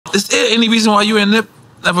Is there any reason why you and Nip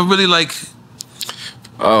never really like?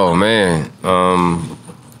 Oh man,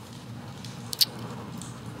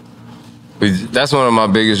 that's one of my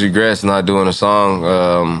biggest regrets, not doing a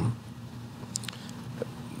song.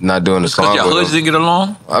 Not doing the song. Because your hoods didn't get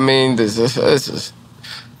along? I mean,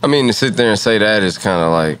 I mean, to sit there and say that is kind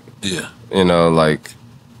of like, yeah, you know, like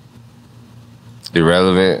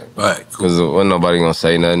irrelevant. Right. Because wasn't nobody gonna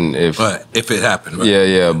say nothing if it happened. Right? Yeah,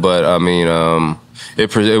 yeah. But I mean,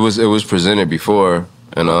 it was presented before,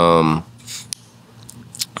 and I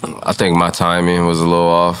think my timing was a little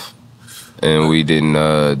off, and we didn't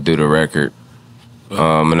do the record.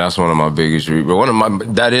 And that's one of my biggest,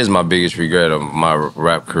 that is my biggest regret of my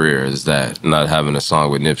rap career, is that not having a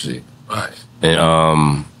song with Nipsey. Right.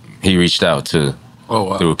 And he reached out too. Oh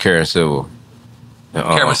wow. Through Karen Civil.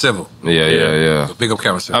 Karen Civil. Yeah. Big up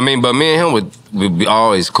Karen Civil. I mean, but me and him would be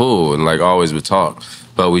always cool and like always would talk,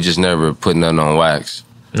 but we just never put nothing on wax.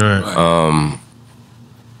 Right.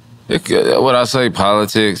 Would I say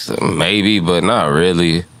politics? Maybe, but not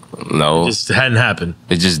really. No, it just hadn't happened.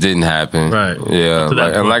 It just didn't happen. Right. Yeah.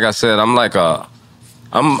 And like I said, I'm like I'm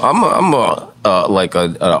like a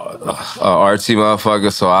artsy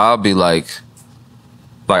motherfucker. So I'll be like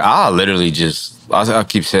I'll literally just I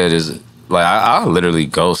keep saying is like I'll literally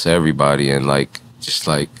ghost everybody and like just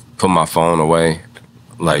like put my phone away,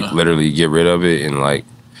 like literally get rid of it and like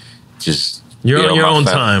just you're on your own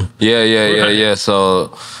time. Yeah.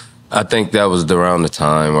 So I think that was around the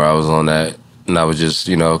time where I was on that. And I was just,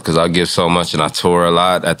 you know, because I give so much and I tour a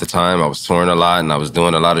lot at the time. I was touring a lot and I was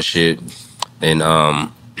doing a lot of shit. And,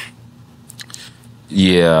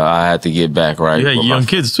 yeah, I had to get back right. You had young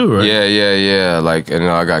kids too, right? Yeah. Like, you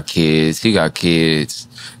know, I got kids. He got kids.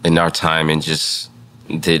 And our timing just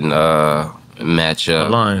didn't match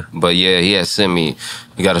up. Line. But yeah, he had sent me,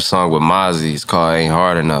 he got a song with Mozzie. It's called Ain't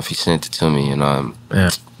Hard Enough. He sent it to me. And,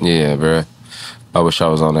 yeah, bro. I wish I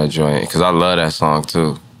was on that joint because I love that song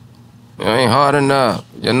too. You ain't hard enough.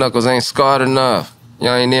 Your knuckles ain't scarred enough. You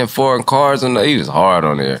ain't in foreign cars enough. He was hard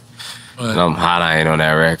on there. Right. And I'm hot I ain't on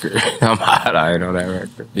that record. I'm hot I ain't on that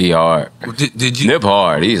record. He hard. Did you? Nip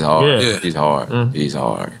hard. He's hard. Yeah. He's hard. Mm. He's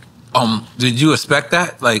hard. Did you expect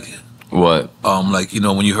that? Like what? Like, you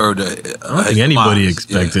know, when you heard that I don't think anybody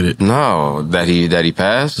expected it. No. That he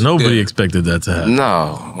passed? Nobody expected that to happen.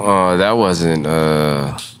 No. That wasn't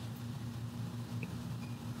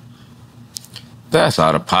that's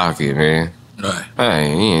out of pocket, man. Right.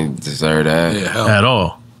 Hey, he didn't deserve that. Yeah, at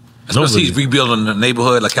all. Especially he's rebuilding the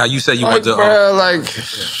neighborhood, like how you said you like, want to. Bro,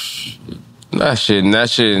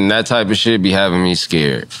 that type of shit be having me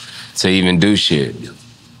scared to even do shit. You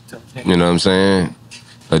know what I'm saying?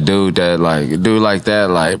 A dude like that,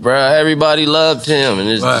 like, bro, everybody loved him, and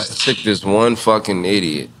it's just took this one fucking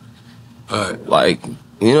idiot. Right. Like,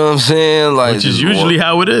 you know what I'm saying? Like, which is usually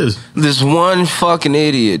how it is. This one fucking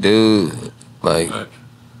idiot, dude. Like,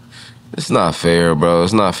 it's not fair, bro.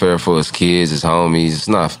 It's not fair for his kids, his homies. It's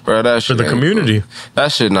not, bro. That shit for the community. Cool.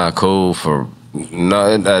 That shit not cool for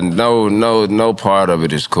no part of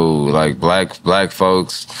it is cool. Like black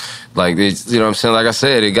folks, like it's, you know what I'm saying. Like I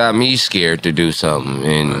said, it got me scared to do something,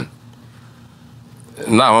 and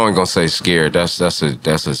not only gonna say scared. That's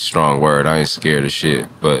a strong word. I ain't scared of shit,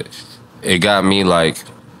 but it got me like,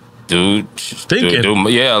 dude, thinking.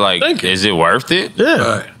 Is it worth it? Yeah.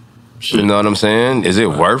 Right. You know what I'm saying? Is it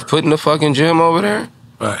worth putting the fucking gym over there?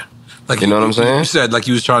 Right. Like you know what I'm saying? You said like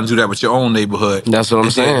you was trying to do that with your own neighborhood. That's what I'm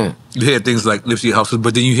saying. You hear things like Nipsey Hussle,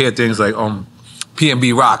 but then you hear things like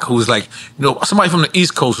PNB Rock, who's like, you know, somebody from the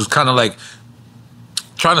East Coast who's kind of like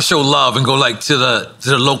trying to show love and go like to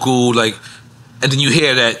the local, like, and then you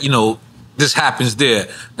hear that, you know, this happens there.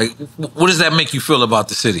 Like, what does that make you feel about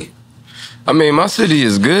the city? I mean, my city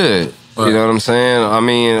is good. Right. You know what I'm saying? I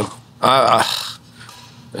mean, I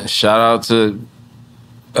shout out to,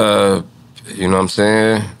 you know what I'm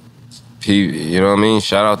saying? You know what I mean?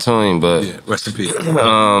 Shout out to him, but yeah, rest in peace.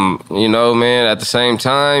 You know, man, at the same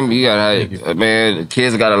time, you gotta, man, the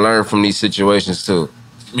kids gotta learn from these situations too.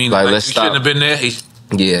 I mean, like let's stop. Shouldn't have been there? He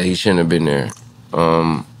shouldn't have been there.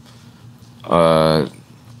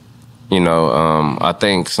 You know, I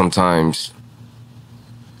think sometimes,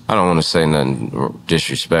 I don't want to say nothing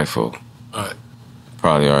disrespectful. All right.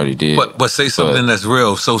 Probably already did. But say something that's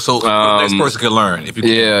real, so the next person can learn. If you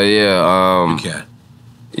can. Yeah. You can.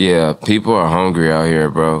 Yeah, people are hungry out here,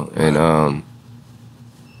 bro. And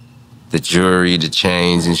the jewelry, the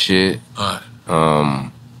chains and shit.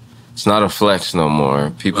 It's not a flex no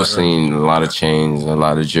more. People seen a lot of chains, a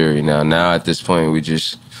lot of jewelry now. Now at this point, we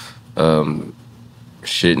just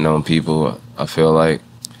shitting on people, I feel like.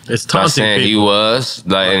 It's Not taunting saying people. he was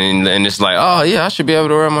like, and it's like, oh yeah, I should be able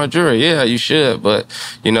to wear my jewelry. Yeah, you should, but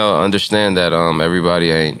you know, understand that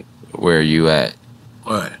everybody ain't where you at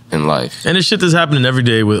in life. And this shit that's happening every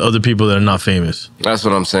day with other people that are not famous. That's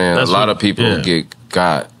what I'm saying. A lot of people get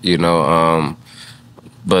got, you know,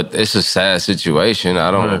 but it's a sad situation.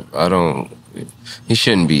 I don't. He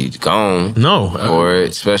shouldn't be gone. No, or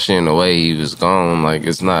especially in the way he was gone. Like,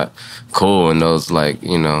 it's not cool. And those, like,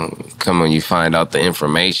 you know, come when you find out the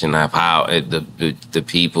information of how the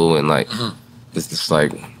people and like, it's just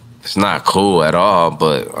like, it's not cool at all.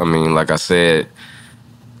 But I mean, like I said,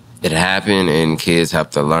 it happened, and kids have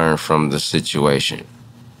to learn from the situation.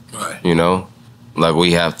 Right. You know, like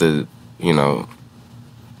we have to, you know,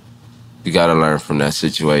 you got to learn from that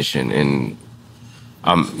situation. And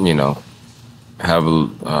you know, have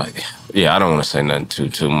yeah, I don't want to say nothing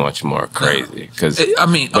too much more crazy, because I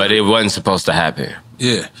mean, but it wasn't supposed to happen.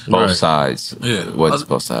 Yeah, both sides. Yeah, wasn't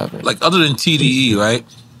supposed to happen. Like, other than TDE, right?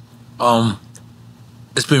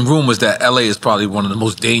 It's been rumors that LA is probably one of the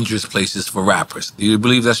most dangerous places for rappers. Do you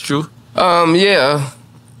believe that's true? Yeah,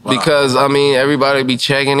 because I mean, everybody be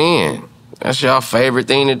checking in. That's y'all favorite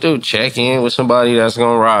thing to do. Check in with somebody that's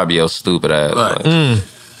gonna rob your stupid ass. Right.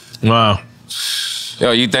 Like, wow.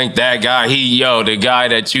 Yo, you think that guy, the guy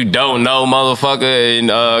that you don't know, motherfucker, in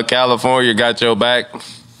California got your back?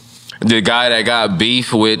 The guy that got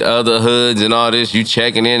beef with other hoods and all this, you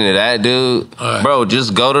checking into that dude? Right. Bro,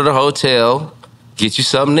 just go to the hotel, get you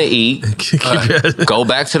something to eat, go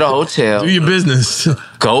back to the hotel. Do your business.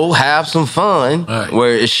 Go have some fun. Right.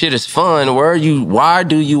 Where shit is fun. Why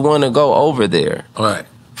do you want to go over there? Right.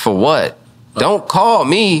 For what? Don't call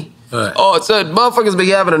me. Right. Oh, it's motherfuckers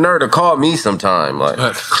be having a nerve to call me sometime. Like,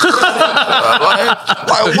 like,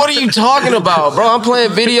 what are you talking about, bro? I'm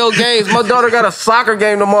playing video games. My daughter got a soccer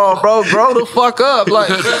game tomorrow, bro. Grow the fuck up. Like,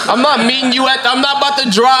 I'm not meeting you I'm not about to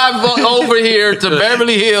drive over here to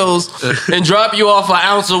Beverly Hills and drop you off an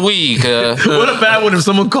ounce of weed. What a bad one if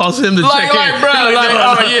someone calls him to check in. Bro,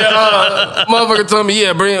 motherfucker told me,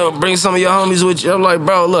 yeah, bring some of your homies with you. I'm like,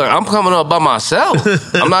 bro, look, I'm coming up by myself.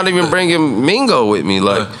 I'm not even bringing Mingo with me.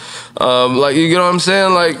 Like, you know what I'm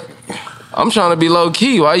saying? Like, I'm trying to be low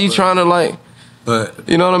key. Why you trying to, like,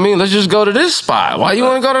 you know what I mean? Let's just go to this spot. Why you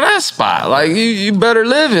want to go to that spot? Like, you better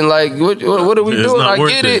living. Like, what are we doing? I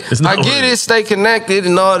get it. I get it. Stay connected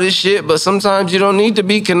and all this shit. But sometimes you don't need to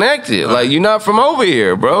be connected. Like, you're not from over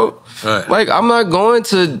here, bro. Right. Like, I'm not going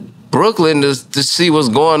to Brooklyn to see what's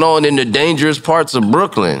going on in the dangerous parts of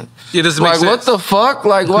Brooklyn. Yeah, doesn't make like, sense. what the fuck?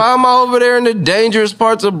 Like, why am I over there in the dangerous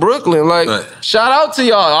parts of Brooklyn? Like, shout out to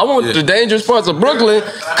y'all. I want the dangerous parts of Brooklyn.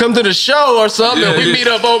 Come to the show or something. And we meet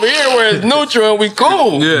up over here where it's neutral and we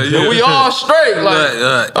cool. And we all straight.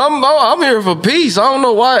 Like, I'm here for peace. I don't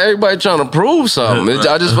know why everybody trying to prove something.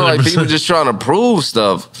 I just feel like people just trying to prove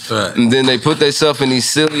stuff. And then they put themselves in these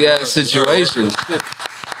silly ass situations.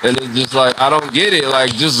 And it's just like, I don't get it.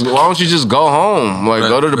 Like, just why don't you just go home? Like,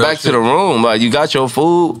 go to the back to the room. Like, you got your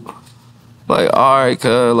food. Like, all right,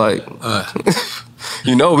 cuz, like,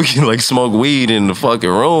 you know, we can, like, smoke weed in the fucking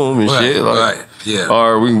room and shit. Like, yeah.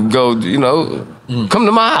 Or we can go, you know, come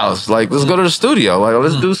to my house. Like, let's go to the studio. Like,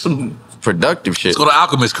 let's do some productive shit. Let's go to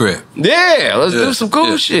Alchemist crib. Yeah, let's do some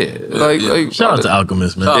cool shit. Like, shout out to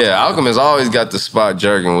Alchemist, man. Yeah, Alchemist always got the spot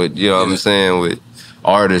jerking with, you know what I'm saying, with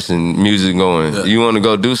artists and music going. You want to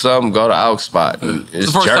go do something? Go to Alk Spot. It's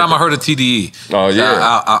the first time I heard of TDE. Oh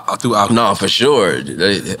yeah, I through Alk. No, for sure.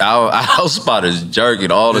 Our Spot is jerking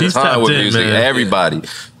all the time with music. Man. Everybody.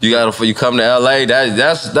 You come to LA.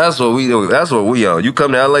 That's what we do. That's what we on. You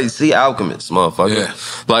come to LA, see Alchemist, motherfucker. Yeah.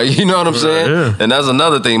 Like, you know what I'm saying? Yeah. And that's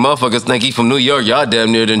another thing. Motherfuckers think he from New York. Y'all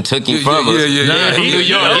damn near done took him from us. Yeah. He from New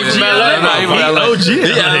York. He from LA. OG. He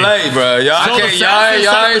LA, bro. Y'all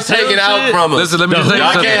ain't taking out from us. Listen, let me just say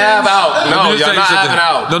y'all can't have out. No, y'all not having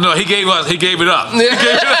out. No, he gave it up. But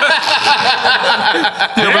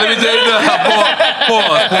let me tell you,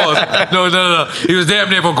 pause. No. He was damn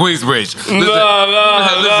near from Queensbridge.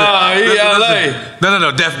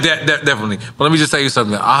 No, definitely. But let me just tell you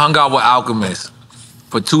something. I hung out with Alchemist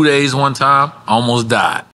for 2 days one time. I almost died.